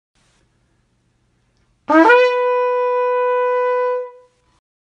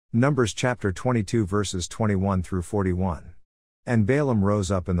Numbers chapter 22 verses 21 through 41. And Balaam rose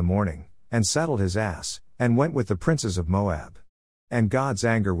up in the morning, and saddled his ass, and went with the princes of Moab. And God's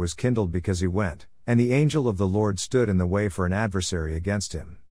anger was kindled because he went, and the angel of the Lord stood in the way for an adversary against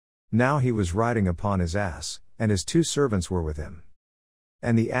him. Now he was riding upon his ass, and his 2 servants were with him.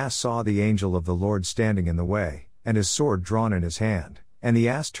 And the ass saw the angel of the Lord standing in the way, and his sword drawn in his hand, and the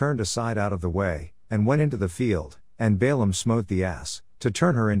ass turned aside out of the way, and went into the field, and Balaam smote the ass, to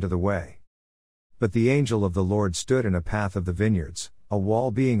turn her into the way. But the angel of the Lord stood in a path of the vineyards, a wall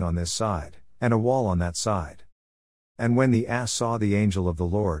being on this side, and a wall on that side. And when the ass saw the angel of the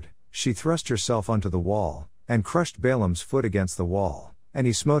Lord, she thrust herself unto the wall, and crushed Balaam's foot against the wall, and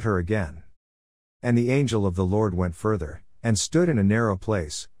he smote her again. And the angel of the Lord went further, and stood in a narrow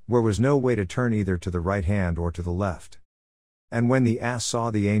place, where was no way to turn either to the right hand or to the left. And when the ass saw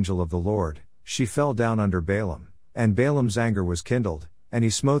the angel of the Lord, she fell down under Balaam, and Balaam's anger was kindled, and he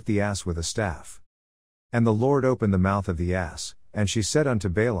smote the ass with a staff. And the Lord opened the mouth of the ass, and she said unto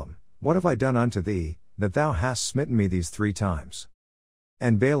Balaam, What have I done unto thee, that thou hast smitten me these 3 times?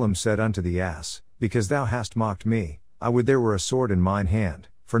 And Balaam said unto the ass, Because thou hast mocked me, I would there were a sword in mine hand,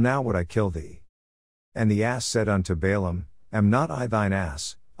 for now would I kill thee. And the ass said unto Balaam, Am not I thine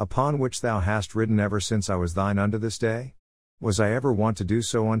ass, upon which thou hast ridden ever since I was thine unto this day? Was I ever wont to do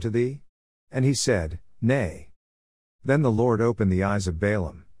so unto thee? And he said, Nay. Then the Lord opened the eyes of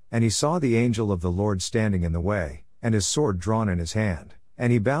Balaam, and he saw the angel of the Lord standing in the way, and his sword drawn in his hand,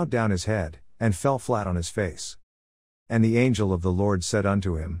 and he bowed down his head, and fell flat on his face. And the angel of the Lord said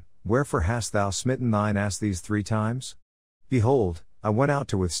unto him, Wherefore hast thou smitten thine ass these 3 times? Behold, I went out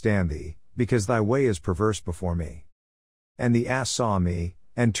to withstand thee, because thy way is perverse before me. And the ass saw me,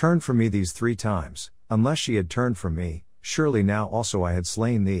 and turned from me these 3 times, unless she had turned from me, surely now also I had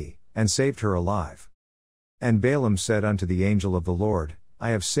slain thee, and saved her alive. And Balaam said unto the angel of the Lord, I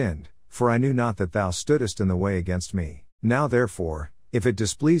have sinned, for I knew not that thou stoodest in the way against me. Now therefore, if it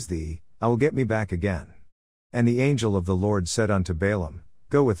displease thee, I will get me back again. And the angel of the Lord said unto Balaam,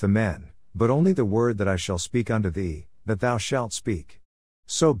 Go with the men, but only the word that I shall speak unto thee, that thou shalt speak.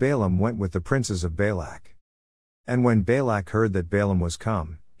 So Balaam went with the princes of Balak. And when Balak heard that Balaam was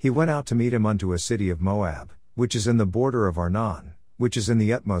come, he went out to meet him unto a city of Moab, which is in the border of Arnon, which is in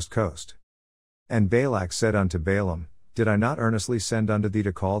the utmost coast. And Balak said unto Balaam, Did I not earnestly send unto thee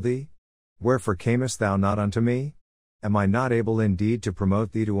to call thee? Wherefore camest thou not unto me? Am I not able indeed to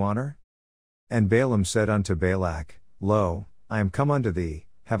promote thee to honor? And Balaam said unto Balak, Lo, I am come unto thee,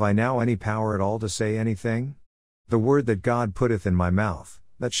 have I now any power at all to say anything? The word that God putteth in my mouth,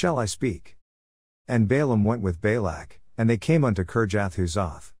 that shall I speak. And Balaam went with Balak, and they came unto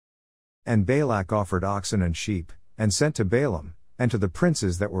Kirjath-Huzoth. And Balak offered oxen and sheep, and sent to Balaam, and to the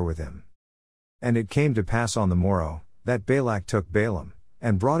princes that were with him. And it came to pass on the morrow, that Balak took Balaam,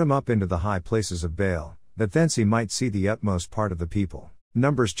 and brought him up into the high places of Baal, that thence he might see the utmost part of the people.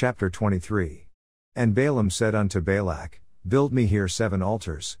 Numbers chapter 23. And Balaam said unto Balak, Build me here 7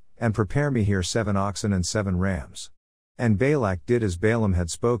 altars, and prepare me here 7 oxen and 7 rams. And Balak did as Balaam had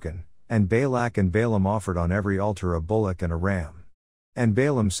spoken, and Balak and Balaam offered on every altar a bullock and a ram. And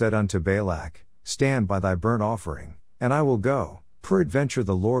Balaam said unto Balak, Stand by thy burnt offering, and I will go, peradventure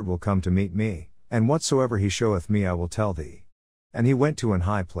the Lord will come to meet me, and whatsoever he showeth me I will tell thee. And he went to an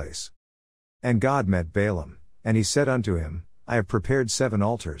high place. And God met Balaam, and he said unto him, I have prepared 7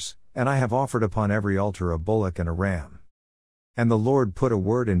 altars, and I have offered upon every altar a bullock and a ram. And the Lord put a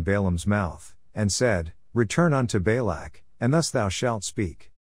word in Balaam's mouth, and said, Return unto Balak, and thus thou shalt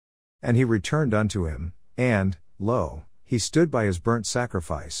speak. And he returned unto him, and, lo, he stood by his burnt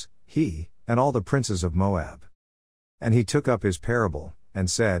sacrifice, he, and all the princes of Moab. And he took up his parable,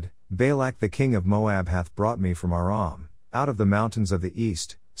 and said, Balak the king of Moab hath brought me from Aram, out of the mountains of the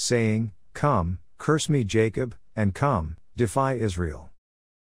east, saying, Come, curse me Jacob, and come, defy Israel.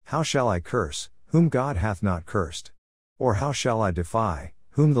 How shall I curse, whom God hath not cursed? Or how shall I defy,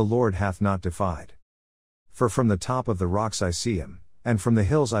 whom the Lord hath not defied? For from the top of the rocks I see him, and from the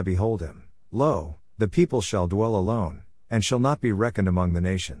hills I behold him. Lo, the people shall dwell alone, and shall not be reckoned among the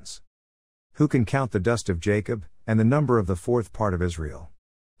nations. Who can count the dust of Jacob, and the number of the 4th part of Israel?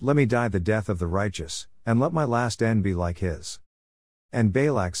 Let me die the death of the righteous, and let my last end be like his. And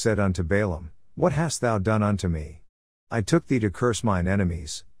Balak said unto Balaam, What hast thou done unto me? I took thee to curse mine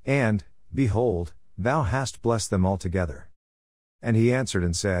enemies, and, behold, thou hast blessed them altogether. And he answered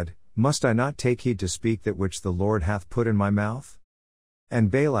and said, Must I not take heed to speak that which the Lord hath put in my mouth? And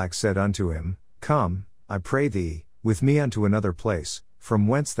Balak said unto him, Come, I pray thee, with me unto another place, from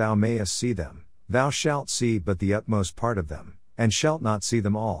whence thou mayest see them. Thou shalt see but the utmost part of them, and shalt not see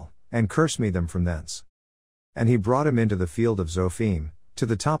them all, and curse me them from thence. And he brought him into the field of Zophim, to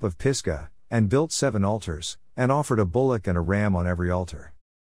the top of Pisgah, and built 7 altars, and offered a bullock and a ram on every altar.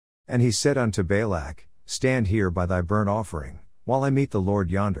 And he said unto Balak, Stand here by thy burnt offering, while I meet the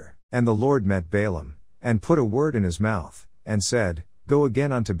Lord yonder. And the Lord met Balaam, and put a word in his mouth, and said, Go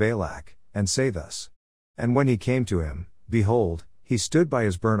again unto Balak, and say thus. And when he came to him, behold, he stood by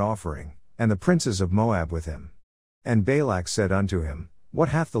his burnt offering, and the princes of Moab with him. And Balak said unto him, What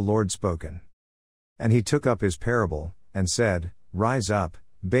hath the Lord spoken? And he took up his parable, and said, Rise up,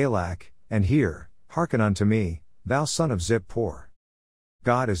 Balak, and hear, hearken unto me, thou son of Zippor.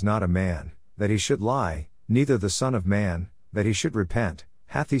 God is not a man, that he should lie, neither the Son of Man, that he should repent.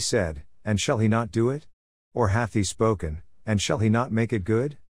 Hath he said, and shall he not do it? Or hath he spoken, and shall he not make it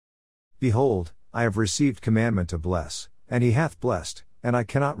good? Behold, I have received commandment to bless, and he hath blessed, and I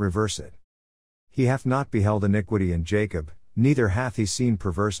cannot reverse it. He hath not beheld iniquity in Jacob, neither hath he seen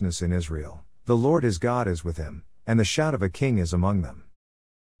perverseness in Israel. The Lord his God is with him, and the shout of a king is among them.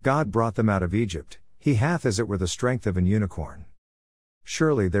 God brought them out of Egypt, he hath as it were the strength of an unicorn.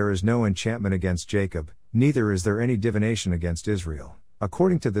 Surely there is no enchantment against Jacob, neither is there any divination against Israel.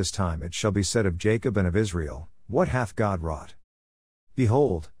 According to this time it shall be said of Jacob and of Israel, What hath God wrought?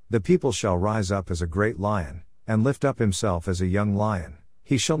 Behold, the people shall rise up as a great lion, and lift up himself as a young lion.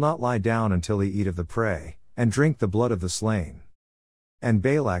 He shall not lie down until he eat of the prey, and drink the blood of the slain. And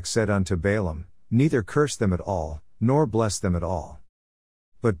Balak said unto Balaam, Neither curse them at all, nor bless them at all.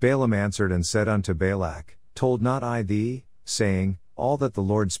 But Balaam answered and said unto Balak, Told not I thee, saying, All that the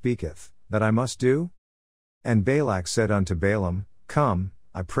Lord speaketh, that I must do? And Balak said unto Balaam, Come,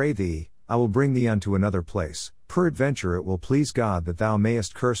 I pray thee, I will bring thee unto another place, peradventure it will please God that thou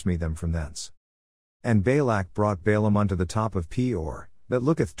mayest curse me them from thence. And Balak brought Balaam unto the top of Peor, that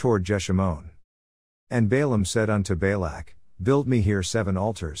looketh toward Jeshimon. And Balaam said unto Balak, Build me here 7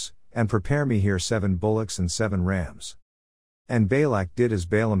 altars, and prepare me here 7 bullocks and 7 rams. And Balak did as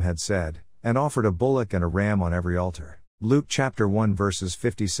Balaam had said, and offered a bullock and a ram on every altar. Luke chapter 1 verses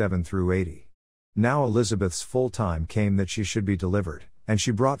 57 through 80. Now Elizabeth's full time came that she should be delivered, and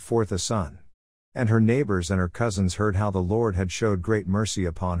she brought forth a son. And her neighbors and her cousins heard how the Lord had showed great mercy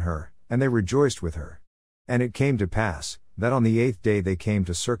upon her, and they rejoiced with her. And it came to pass, that on the 8th day they came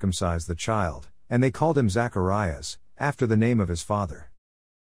to circumcise the child, and they called him Zacharias, after the name of his father.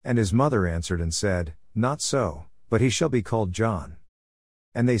 And his mother answered and said, Not so, but he shall be called John.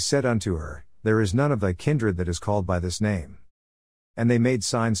 And they said unto her, There is none of thy kindred that is called by this name. And they made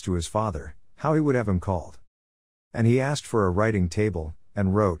signs to his father, how he would have him called. And he asked for a writing table,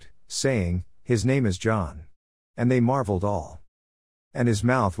 and wrote, saying, His name is John. And they marveled all. And his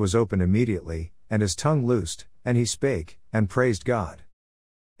mouth was opened immediately, and his tongue loosed, and he spake, and praised God.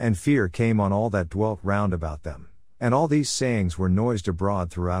 And fear came on all that dwelt round about them. And all these sayings were noised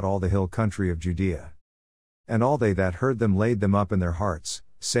abroad throughout all the hill country of Judea. And all they that heard them laid them up in their hearts,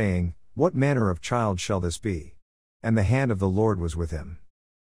 saying, What manner of child shall this be? And the hand of the Lord was with him.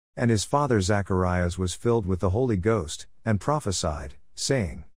 And his father Zacharias was filled with the Holy Ghost, and prophesied,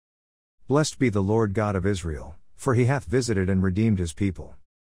 saying, Blessed be the Lord God of Israel, for he hath visited and redeemed his people.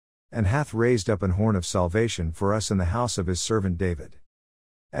 And hath raised up an horn of salvation for us in the house of his servant David.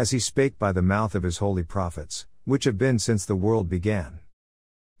 As he spake by the mouth of his holy prophets, which have been since the world began.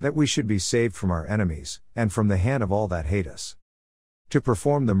 That we should be saved from our enemies, and from the hand of all that hate us. To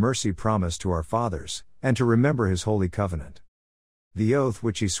perform the mercy promised to our fathers, and to remember his holy covenant. The oath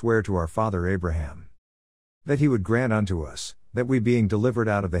which he sware to our father Abraham. That he would grant unto us, that we being delivered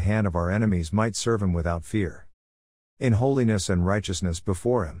out of the hand of our enemies might serve him without fear. In holiness and righteousness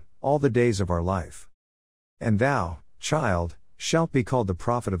before him, all the days of our life. And thou, child, shalt be called the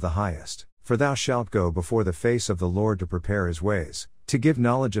prophet of the highest, for thou shalt go before the face of the Lord to prepare his ways, to give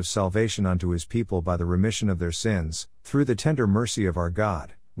knowledge of salvation unto his people by the remission of their sins, through the tender mercy of our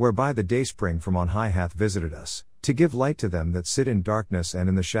God, whereby the dayspring from on high hath visited us, to give light to them that sit in darkness and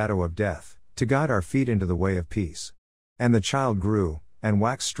in the shadow of death, to guide our feet into the way of peace. And the child grew, and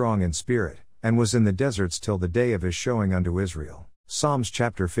waxed strong in spirit, and was in the deserts till the day of his showing unto Israel. Psalms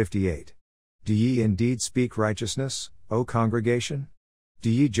chapter 58. Do ye indeed speak righteousness, O congregation? Do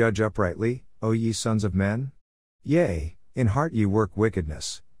ye judge uprightly, O ye sons of men? Yea, in heart ye work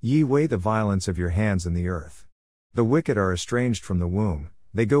wickedness, ye weigh the violence of your hands in the earth. The wicked are estranged from the womb,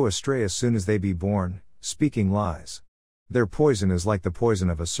 they go astray as soon as they be born, speaking lies. Their poison is like the poison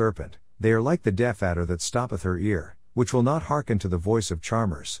of a serpent, they are like the deaf adder that stoppeth her ear, which will not hearken to the voice of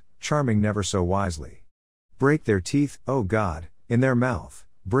charmers, charming never so wisely. Break their teeth, O God, in their mouth,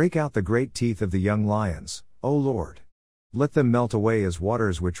 break out the great teeth of the young lions, O Lord. Let them melt away as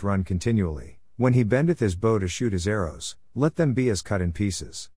waters which run continually, when he bendeth his bow to shoot his arrows, let them be as cut in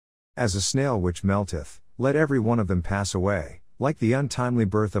pieces. As a snail which melteth, let every one of them pass away, like the untimely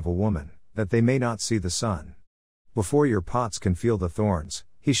birth of a woman, that they may not see the sun. Before your pots can feel the thorns,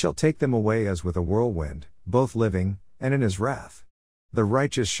 he shall take them away as with a whirlwind, both living, and in his wrath. The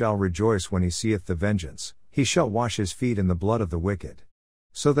righteous shall rejoice when he seeth the vengeance, he shall wash his feet in the blood of the wicked.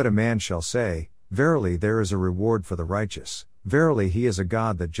 So that a man shall say, Verily there is a reward for the righteous, verily he is a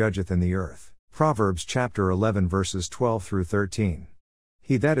God that judgeth in the earth. Proverbs chapter 11 verses 12 through 13.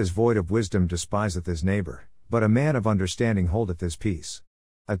 He that is void of wisdom despiseth his neighbor, but a man of understanding holdeth his peace.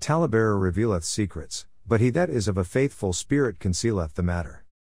 A talebearer revealeth secrets, but he that is of a faithful spirit concealeth the matter.